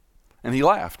 And he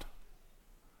laughed.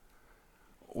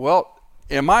 Well,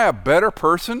 am I a better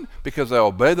person because I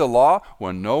obey the law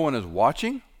when no one is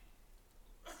watching?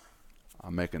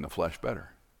 I'm making the flesh better.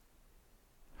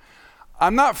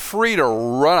 I'm not free to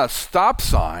run a stop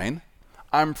sign.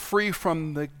 I'm free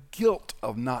from the guilt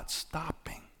of not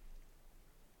stopping.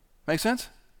 Make sense?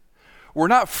 We're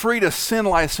not free to sin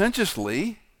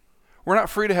licentiously. We're not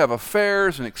free to have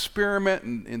affairs and experiment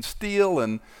and steal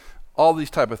and all these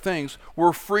type of things.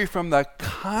 We're free from the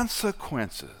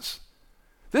consequences.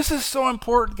 This is so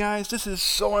important, guys. This is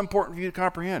so important for you to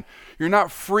comprehend. You're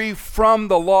not free from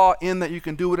the law in that you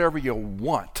can do whatever you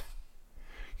want.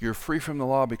 You're free from the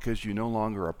law because you no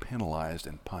longer are penalized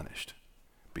and punished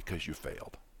because you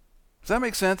failed. Does that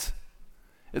make sense?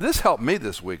 This helped me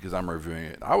this week as I'm reviewing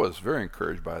it. I was very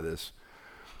encouraged by this.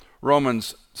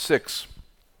 Romans 6.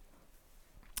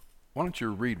 Why don't you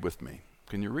read with me?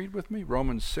 Can you read with me?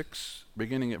 Romans 6,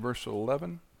 beginning at verse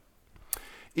 11.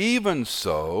 Even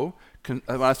so, when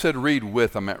I said read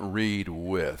with, I meant read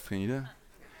with. Can you do that?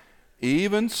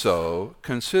 Even so,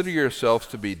 consider yourselves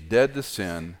to be dead to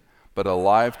sin, but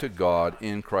alive to God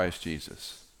in Christ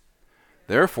Jesus.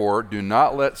 Therefore, do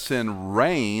not let sin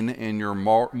reign in your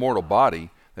mortal body,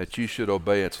 that you should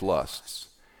obey its lusts.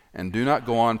 And do not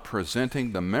go on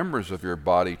presenting the members of your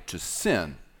body to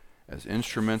sin as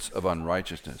instruments of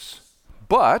unrighteousness.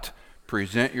 But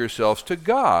present yourselves to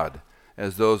God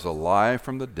as those alive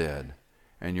from the dead,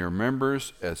 and your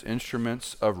members as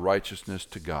instruments of righteousness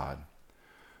to God.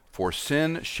 For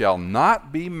sin shall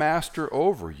not be master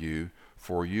over you,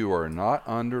 for you are not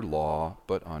under law,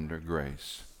 but under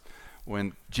grace.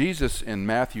 When Jesus in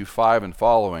Matthew 5 and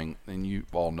following, and you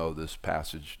all know this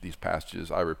passage, these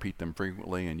passages, I repeat them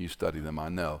frequently and you study them, I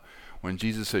know. When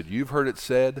Jesus said, you've heard it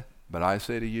said, but I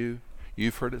say to you,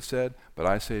 you've heard it said, but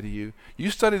I say to you, you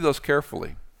study those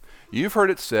carefully. You've heard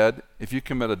it said, if you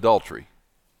commit adultery.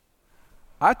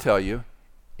 I tell you,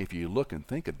 if you look and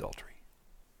think adultery.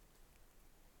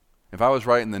 If I was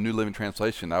writing the New Living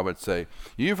Translation, I would say,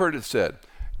 you've heard it said,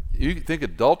 you think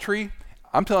adultery,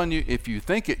 I'm telling you, if you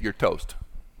think it, you're toast.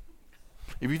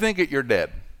 If you think it, you're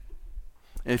dead.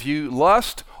 If you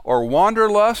lust or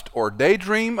wanderlust or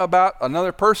daydream about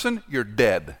another person, you're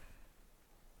dead.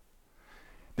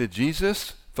 Did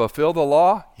Jesus fulfill the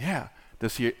law? Yeah.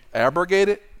 Does he abrogate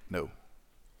it? No.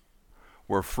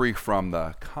 We're free from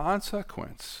the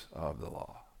consequence of the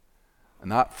law,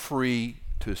 not free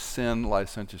to sin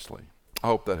licentiously. I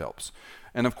hope that helps.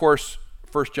 And of course,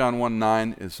 1 John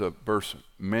 1:9 is a verse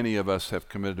many of us have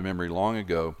committed to memory long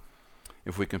ago.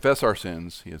 If we confess our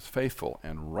sins, he is faithful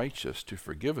and righteous to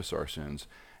forgive us our sins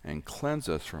and cleanse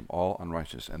us from all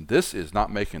unrighteousness. And this is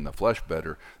not making the flesh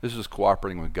better. This is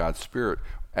cooperating with God's Spirit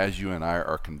as you and I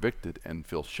are convicted and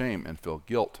feel shame and feel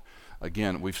guilt.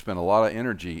 Again, we've spent a lot of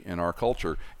energy in our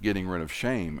culture getting rid of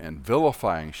shame and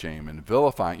vilifying shame and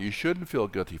vilifying. You shouldn't feel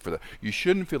guilty for that. You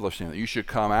shouldn't feel ashamed. You should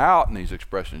come out in these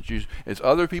expressions. It's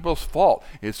other people's fault.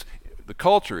 It's the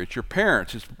culture. It's your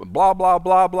parents. It's blah, blah,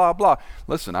 blah, blah, blah.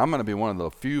 Listen, I'm going to be one of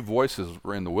the few voices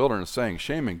in the wilderness saying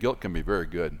shame and guilt can be very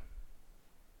good.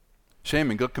 Shame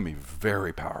and guilt can be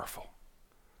very powerful.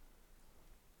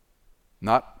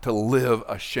 Not to live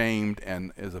ashamed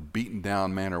and as a beaten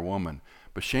down man or woman,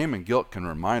 but shame and guilt can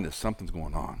remind us something's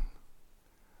going on.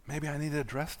 Maybe I need to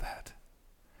address that.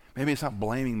 Maybe it's not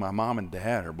blaming my mom and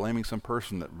dad or blaming some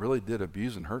person that really did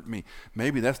abuse and hurt me.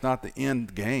 Maybe that's not the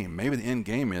end game. Maybe the end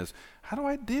game is, how do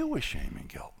I deal with shame and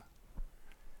guilt?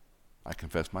 I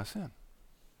confess my sin.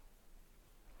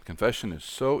 Confession is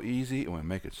so easy and we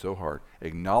make it so hard.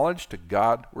 Acknowledge to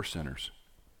God we're sinners.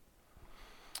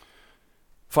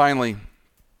 Finally,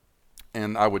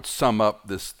 and I would sum up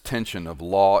this tension of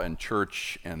law and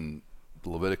church and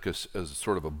Leviticus as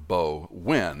sort of a bow.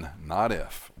 When, not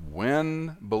if,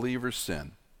 when believers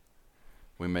sin,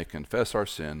 we may confess our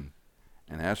sin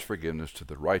and ask forgiveness to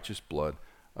the righteous blood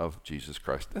of Jesus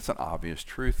Christ. That's an obvious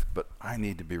truth, but I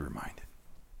need to be reminded.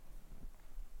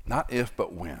 Not if,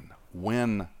 but when.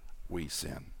 When we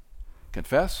sin.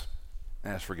 Confess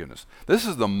and ask forgiveness. This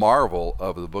is the marvel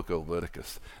of the book of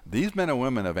Leviticus. These men and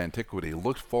women of antiquity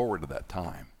looked forward to that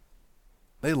time.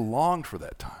 They longed for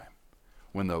that time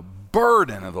when the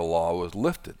burden of the law was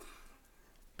lifted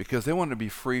because they wanted to be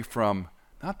free from,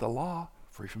 not the law,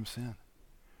 free from sin,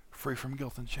 free from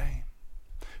guilt and shame.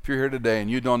 If you're here today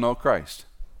and you don't know Christ,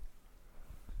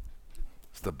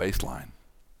 it's the baseline.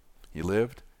 He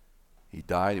lived, he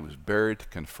died, he was buried to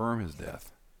confirm his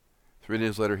death. 3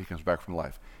 days later, he comes back from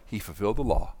life. He fulfilled the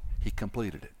law. He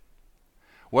completed it.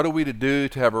 What are we to do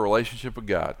to have a relationship with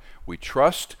God? We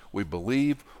trust, we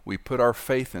believe, we put our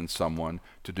faith in someone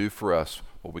to do for us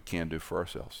what we can't do for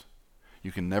ourselves.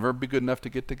 You can never be good enough to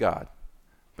get to God,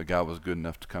 but God was good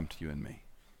enough to come to you and me.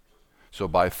 So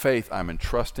by faith, I'm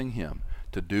entrusting him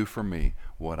to do for me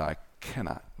what I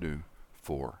cannot do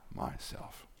for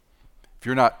myself. If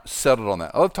you're not settled on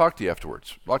that, I'll talk to you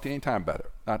afterwards. I'll talk to you anytime about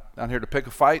it. Not here to pick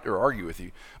a fight or argue with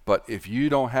you. But if you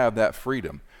don't have that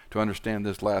freedom to understand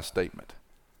this last statement,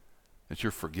 that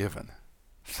you're forgiven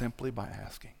simply by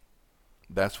asking.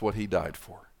 That's what he died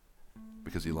for,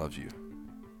 because he loves you.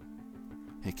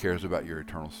 He cares about your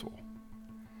eternal soul.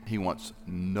 He wants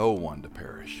no one to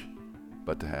perish,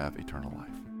 but to have eternal life.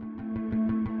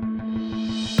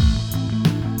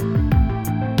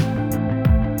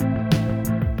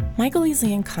 Michael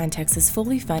Easley in Context is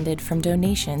fully funded from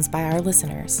donations by our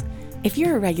listeners. If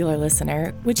you're a regular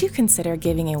listener, would you consider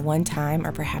giving a one-time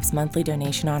or perhaps monthly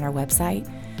donation on our website?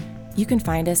 You can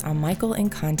find us on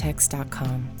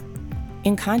michaelincontext.com.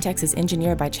 In Context is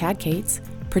engineered by Chad Cates,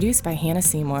 produced by Hannah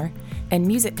Seymour, and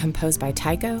music composed by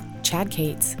Tycho, Chad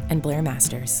Cates, and Blair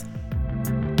Masters.